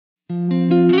Hi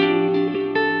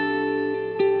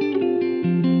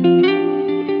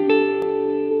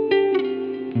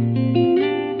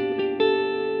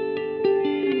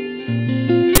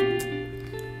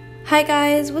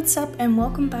guys, what's up and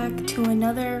welcome back to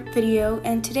another video,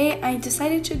 and today I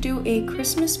decided to do a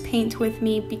Christmas paint with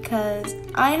me because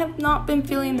I have not been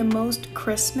feeling the most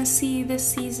Christmassy this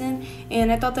season, and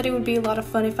I thought that it would be a lot of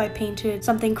fun if I painted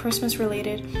something Christmas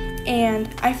related. And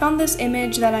I found this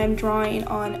image that I'm drawing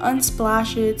on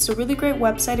Unsplash. It's a really great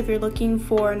website if you're looking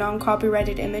for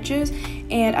non-copyrighted images,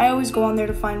 and I always go on there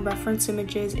to find reference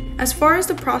images. As far as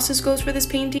the process goes for this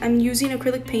painting, I'm using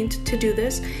acrylic paint to do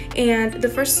this, and the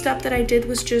first step that I did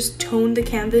was just tone the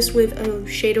canvas with a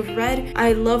shade of red.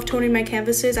 I love toning my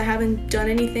canvases. I haven't done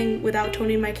anything without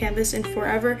toning my canvas in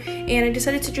forever, and I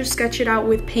decided to just sketch it out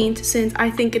with paint since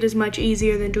I think it is much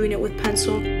easier than doing it with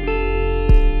pencil.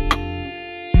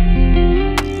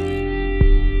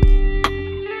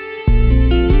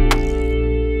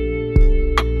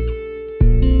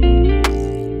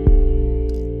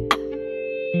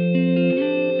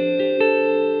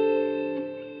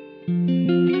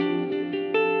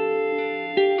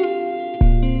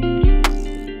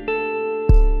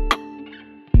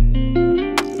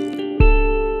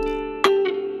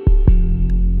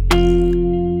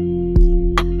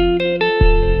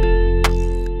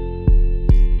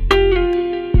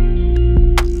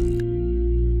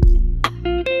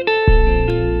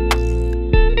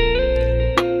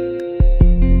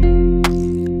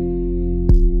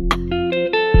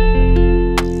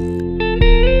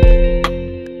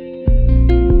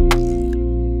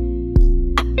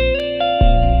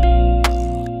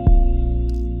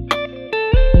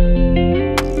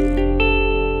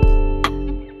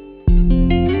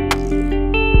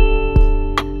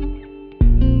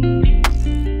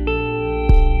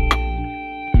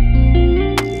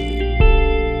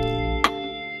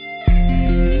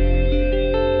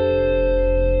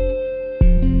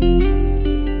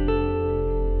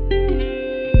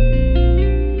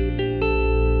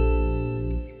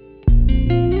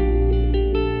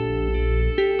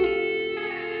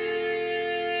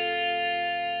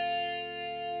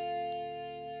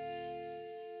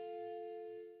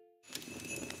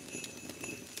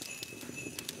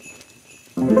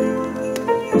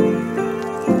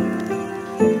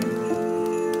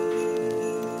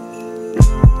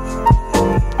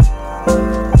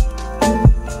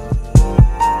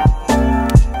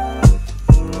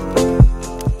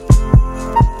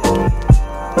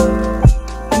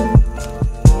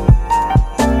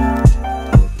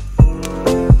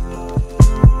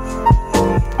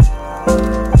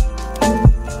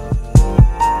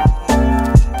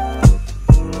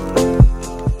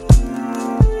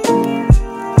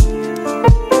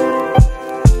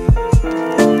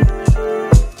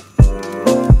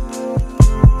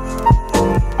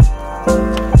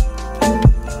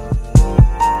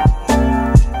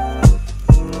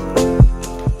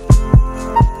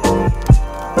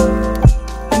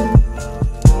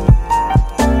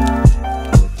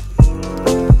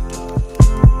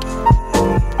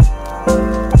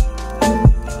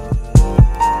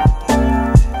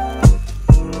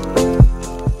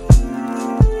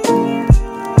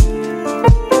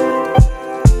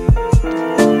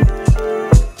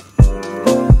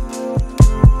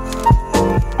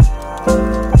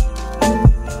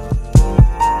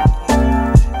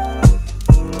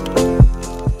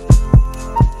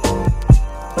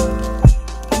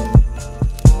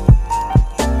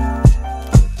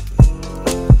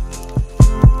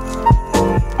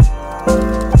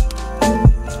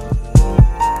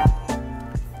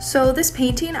 So this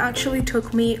painting actually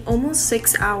took me almost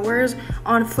 6 hours.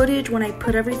 On footage, when I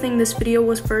put everything, this video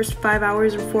was first 5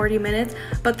 hours or 40 minutes,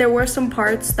 but there were some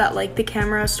parts that like the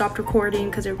camera stopped recording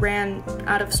because it ran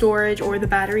out of storage or the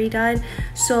battery died.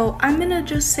 So I'm gonna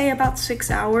just say about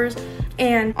 6 hours.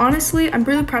 And honestly, I'm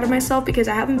really proud of myself because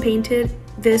I haven't painted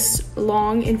this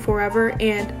long in forever,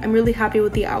 and I'm really happy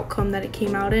with the outcome that it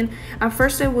came out in. At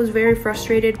first I was very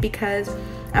frustrated because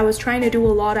I was trying to do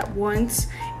a lot at once,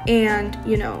 and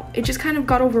you know, it just kind of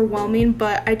got overwhelming,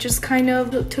 but I just kind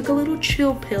of took a little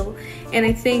chill pill, and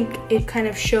I think it kind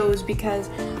of shows because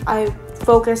I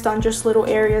focused on just little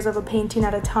areas of a painting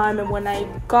at a time, and when I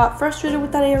got frustrated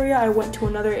with that area, I went to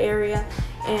another area,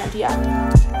 and yeah.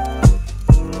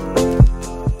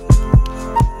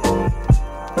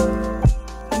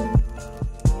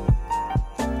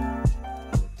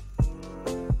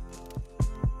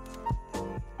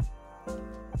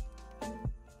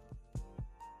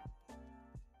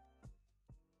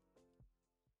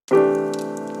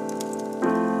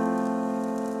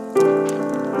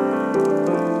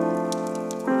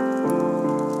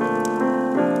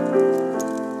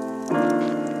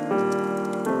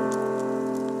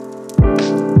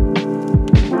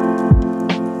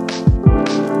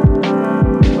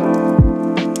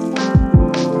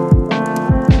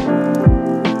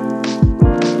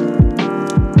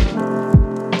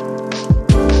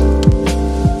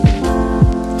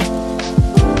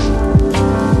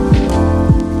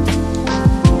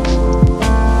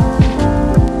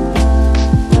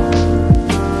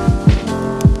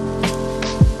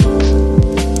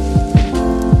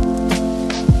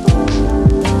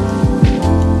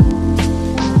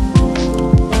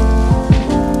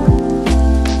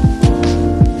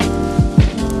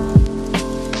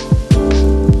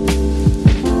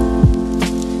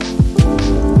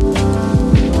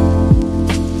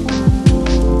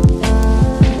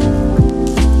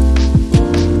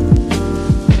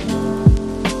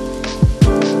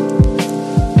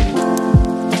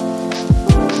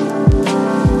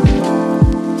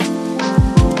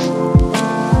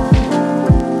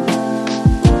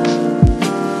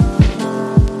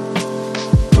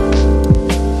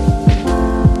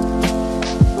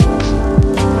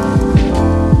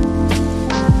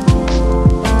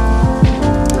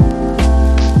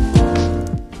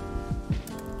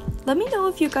 Let me know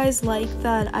if you guys like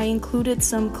that I included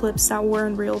some clips that were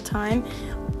in real time.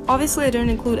 Obviously I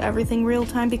didn't include everything real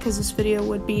time because this video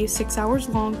would be 6 hours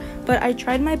long, but I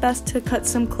tried my best to cut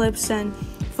some clips and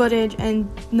footage and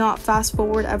not fast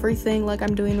forward everything like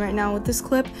I'm doing right now with this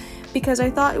clip, because I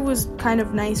thought it was kind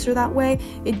of nicer that way.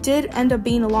 It did end up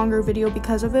being a longer video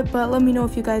because of it, but let me know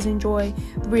if you guys enjoy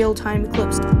real time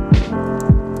clips.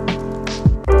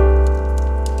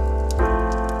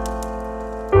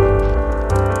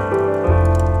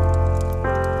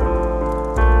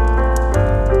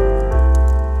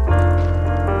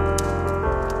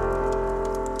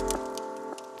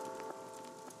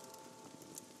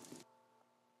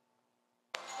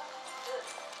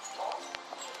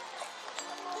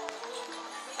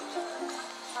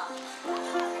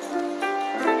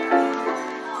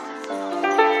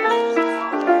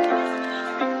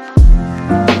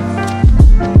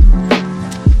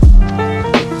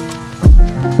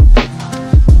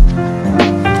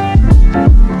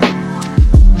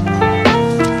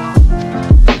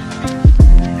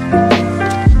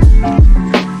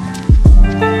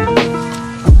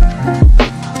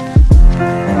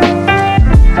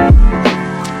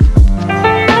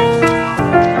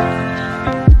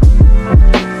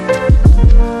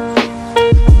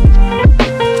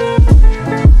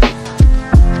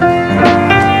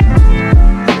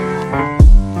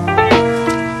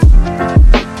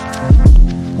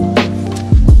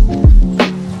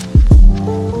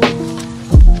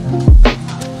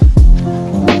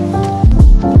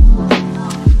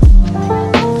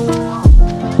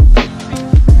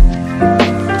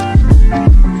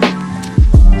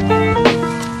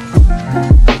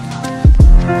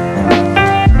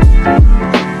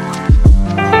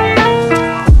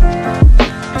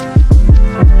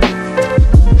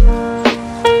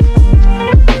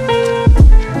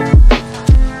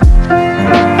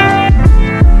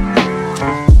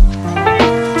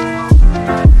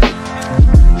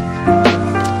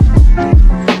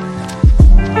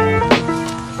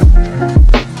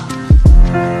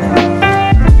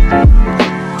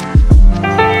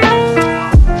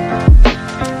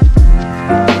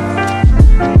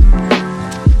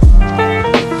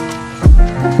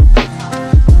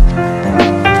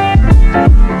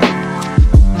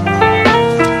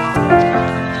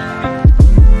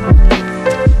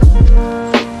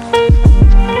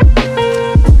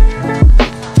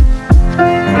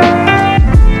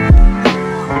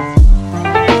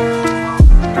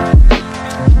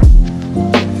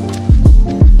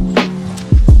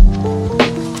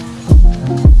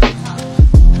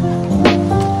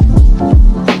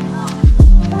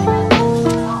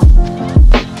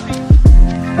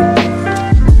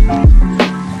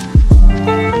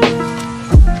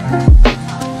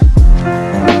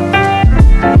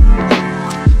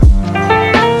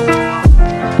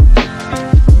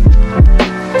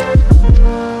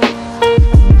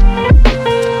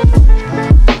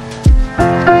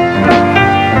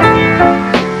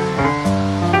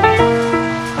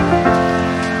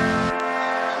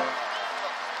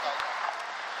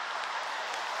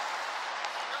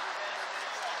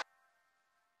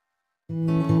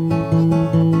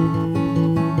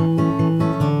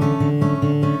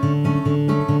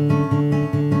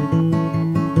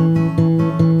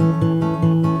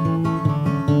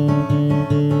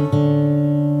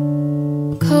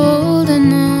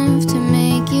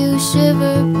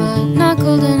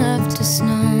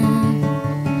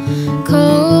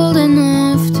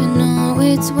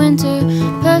 Winter,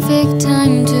 perfect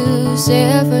time to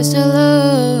say our first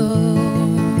hello.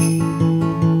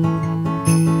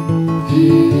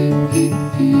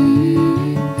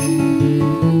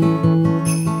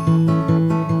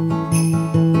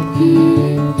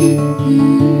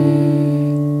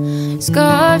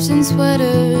 Scarves and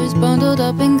sweaters bundled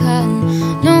up in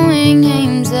cotton, knowing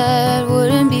names that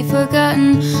wouldn't be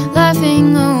forgotten,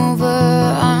 laughing over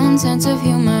our own sense of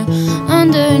humor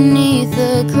underneath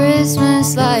the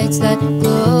Christmas lights that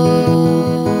glow.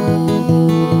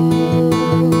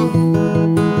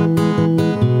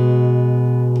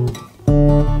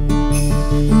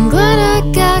 I'm glad I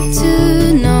got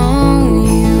to know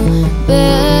you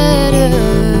better.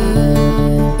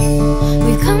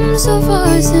 We've come so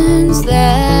far since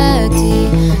that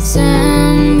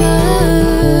December.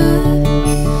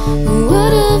 Who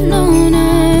would have known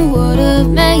I would have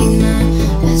made my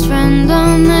best friend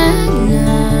on that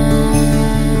night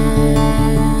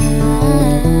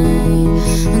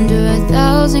under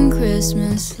 1,000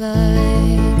 Christmas lights.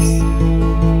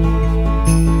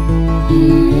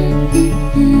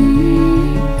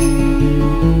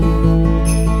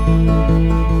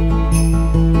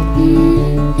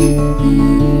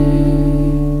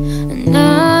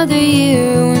 Another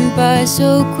year went by by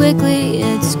so quickly.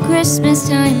 It's Christmas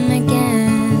time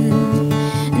again.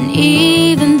 And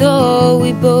even though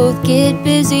we both get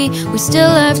busy, we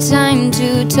still have time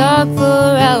to talk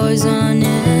for hours on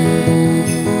end.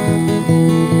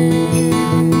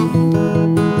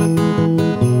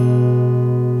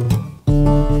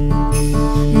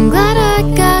 I'm glad I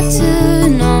got to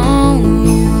know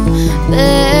you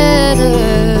better.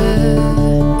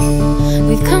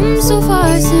 We've come so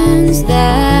far since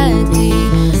that December.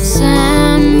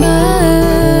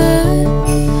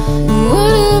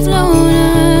 Would've known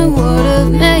I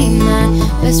would've made my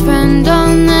best friend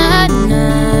on that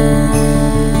night,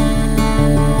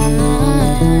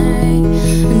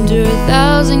 under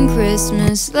 1,000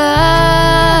 Christmas lights,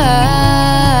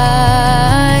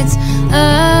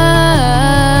 lights,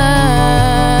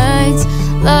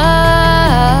 lights,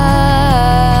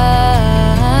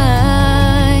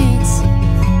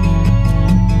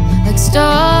 like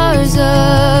stars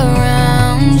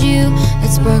around you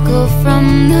that sparkle from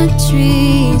the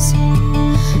trees.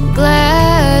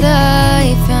 Glad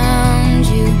I found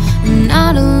you, I'm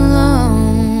not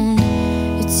alone,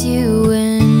 it's you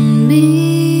and me.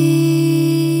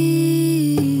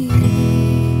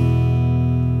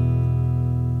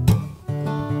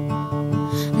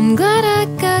 I'm glad I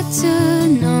got to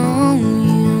know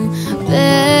you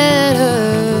better.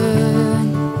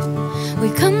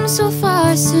 We've come so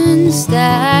far since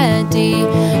that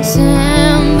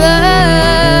December.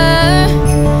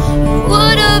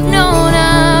 Would've known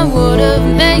I would've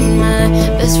made my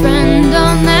best friend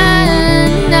on that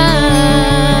night,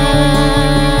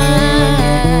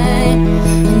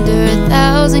 under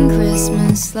 1,000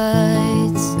 Christmas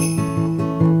lights.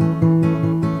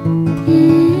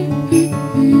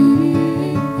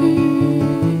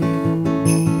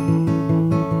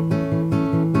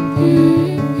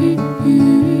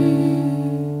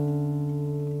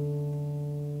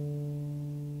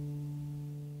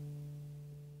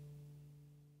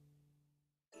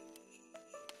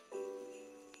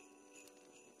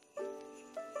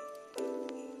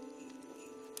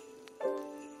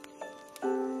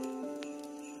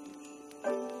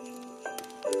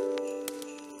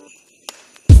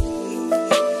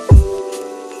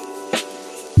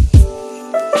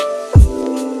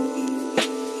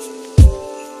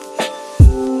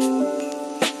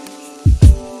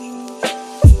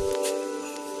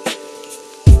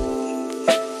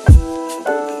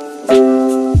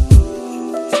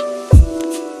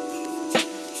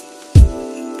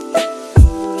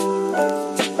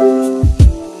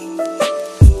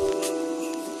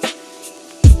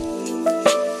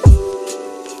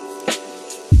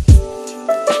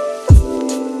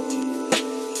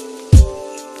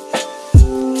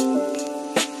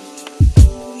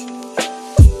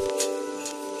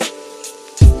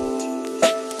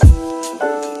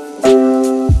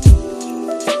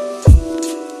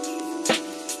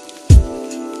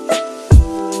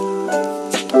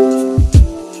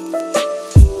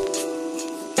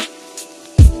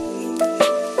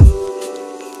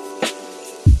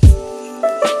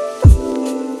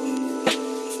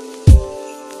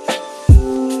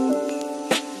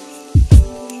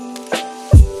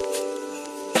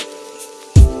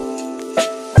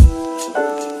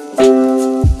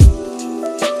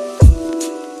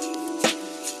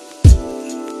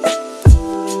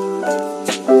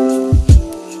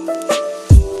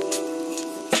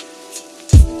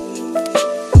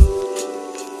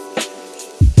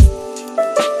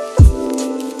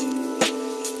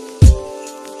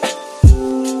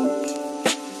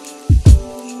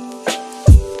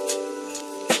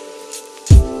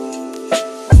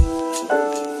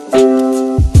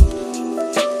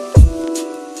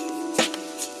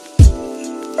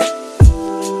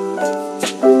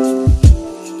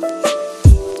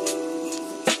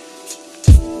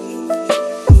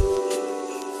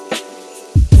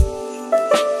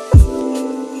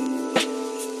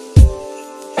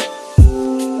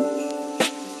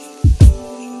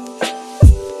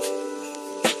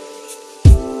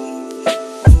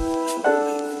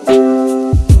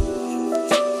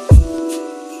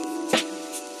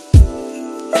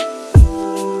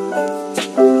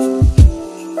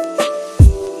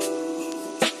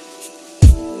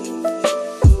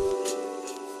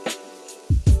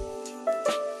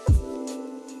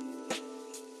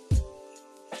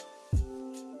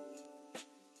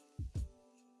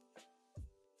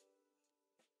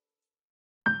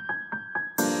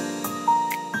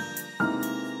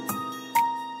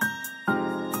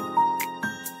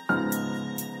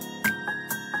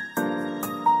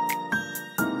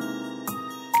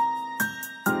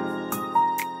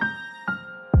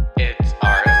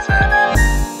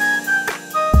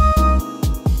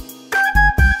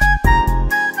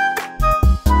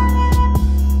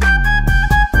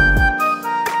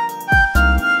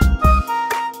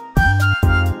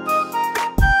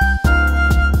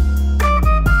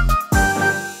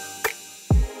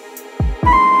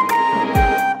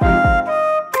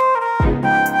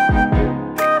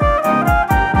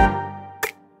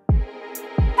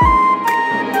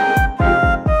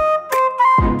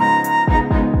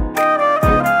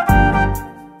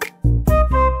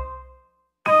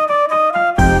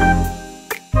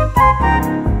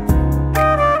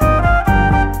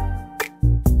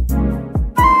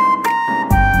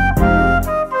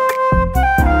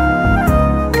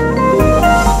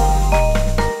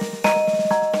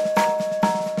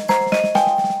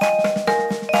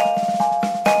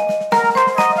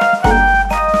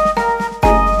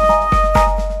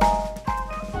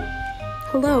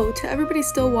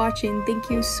 still watching, thank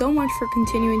you so much for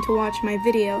continuing to watch my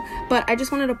video. But I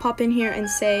just wanted to pop in here and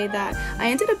say that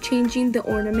I ended up changing the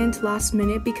ornament last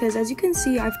minute because, as you can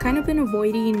see, I've kind of been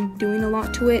avoiding doing a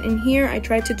lot to it. And here I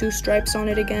tried to do stripes on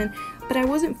it again, but I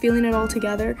wasn't feeling it all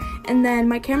together. And then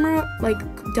my camera like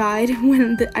died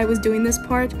when I was doing this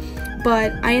part,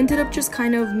 but I ended up just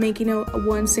kind of making a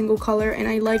one single color, and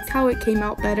I liked how it came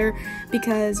out better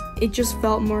because it just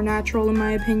felt more natural in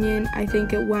my opinion. I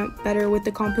think it went better with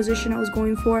the composition I was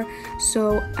going for,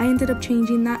 so I ended up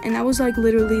changing that. And that was like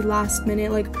literally last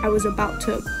minute, like I was about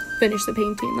to finish the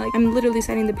painting. Like I'm literally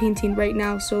setting the painting right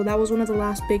now, so that was one of the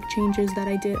last big changes that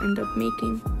I did end up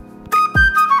making.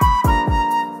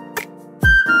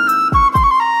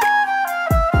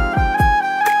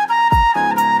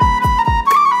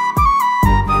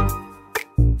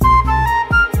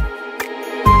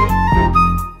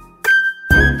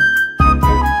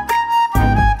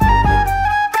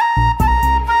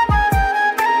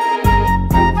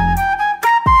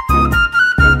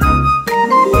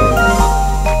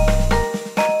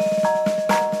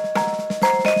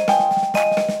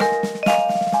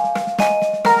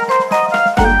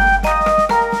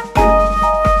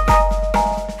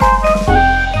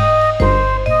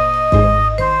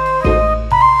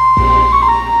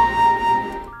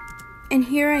 And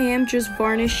here I am just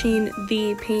varnishing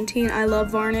the painting. I love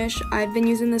varnish. I've been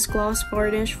using this gloss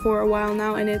varnish for a while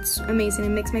now, and it's amazing. It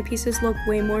makes my pieces look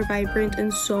way more vibrant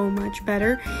and so much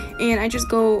better. And I just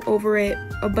go over it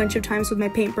a bunch of times with my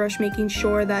paintbrush, making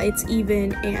sure that it's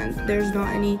even and there's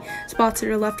not any spots that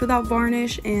are left without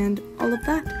varnish and all of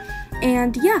that.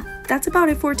 And yeah, that's about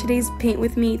it for today's paint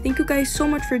with me. Thank you guys so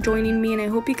much for joining me, and I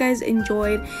hope you guys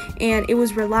enjoyed, and it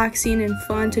was relaxing and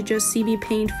fun to just see me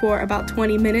paint for about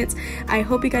 20 minutes. I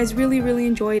hope you guys really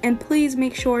enjoyed, and please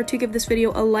make sure to give this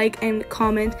video a like and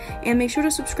comment, and make sure to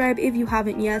subscribe if you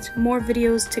haven't yet. More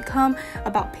videos to come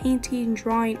about painting,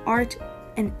 drawing, art,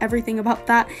 and everything about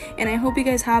that. And I hope you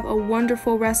guys have a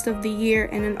wonderful rest of the year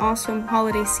and an awesome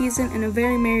holiday season and a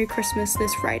very Merry Christmas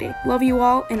this Friday. Love you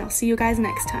all, and I'll see you guys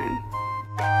next time.